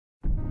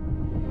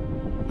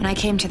When I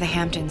came to the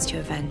Hamptons to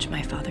avenge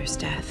my father's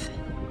death,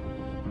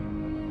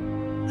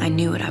 I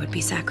knew what I would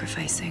be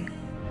sacrificing.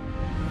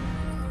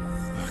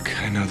 Look,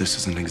 I know this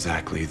isn't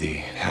exactly the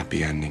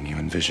happy ending you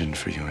envisioned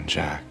for you and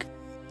Jack.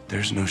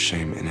 There's no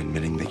shame in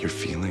admitting that your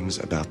feelings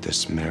about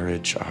this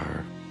marriage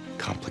are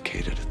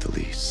complicated at the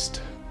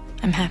least.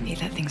 I'm happy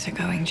that things are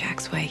going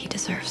Jack's way. He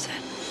deserves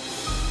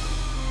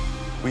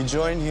it. We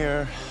join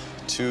here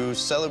to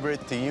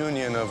celebrate the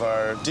union of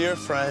our dear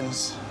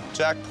friends,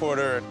 Jack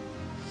Porter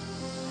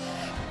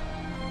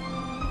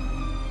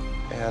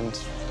and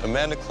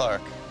Amanda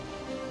Clark.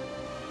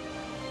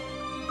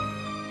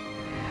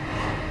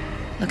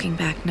 Looking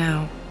back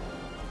now,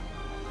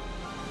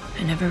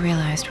 I never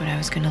realized what I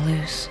was going to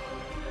lose.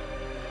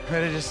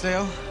 Ready to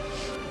sail,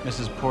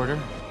 Mrs. Porter?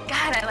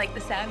 God, I like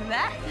the sound of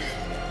that.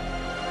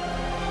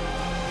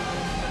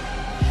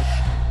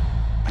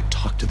 I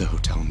talked to the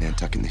hotel in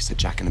Nantucket and they said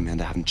Jack and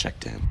Amanda haven't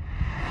checked in.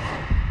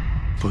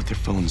 Both their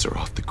phones are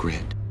off the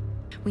grid.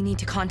 We need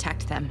to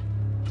contact them.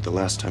 But the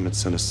last time it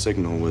sent a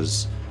signal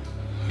was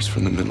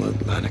from the middle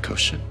Atlantic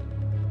Ocean.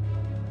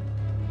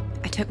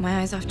 I took my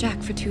eyes off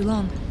Jack for too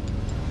long.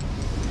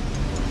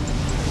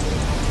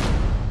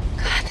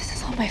 God, this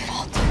is all my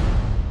fault.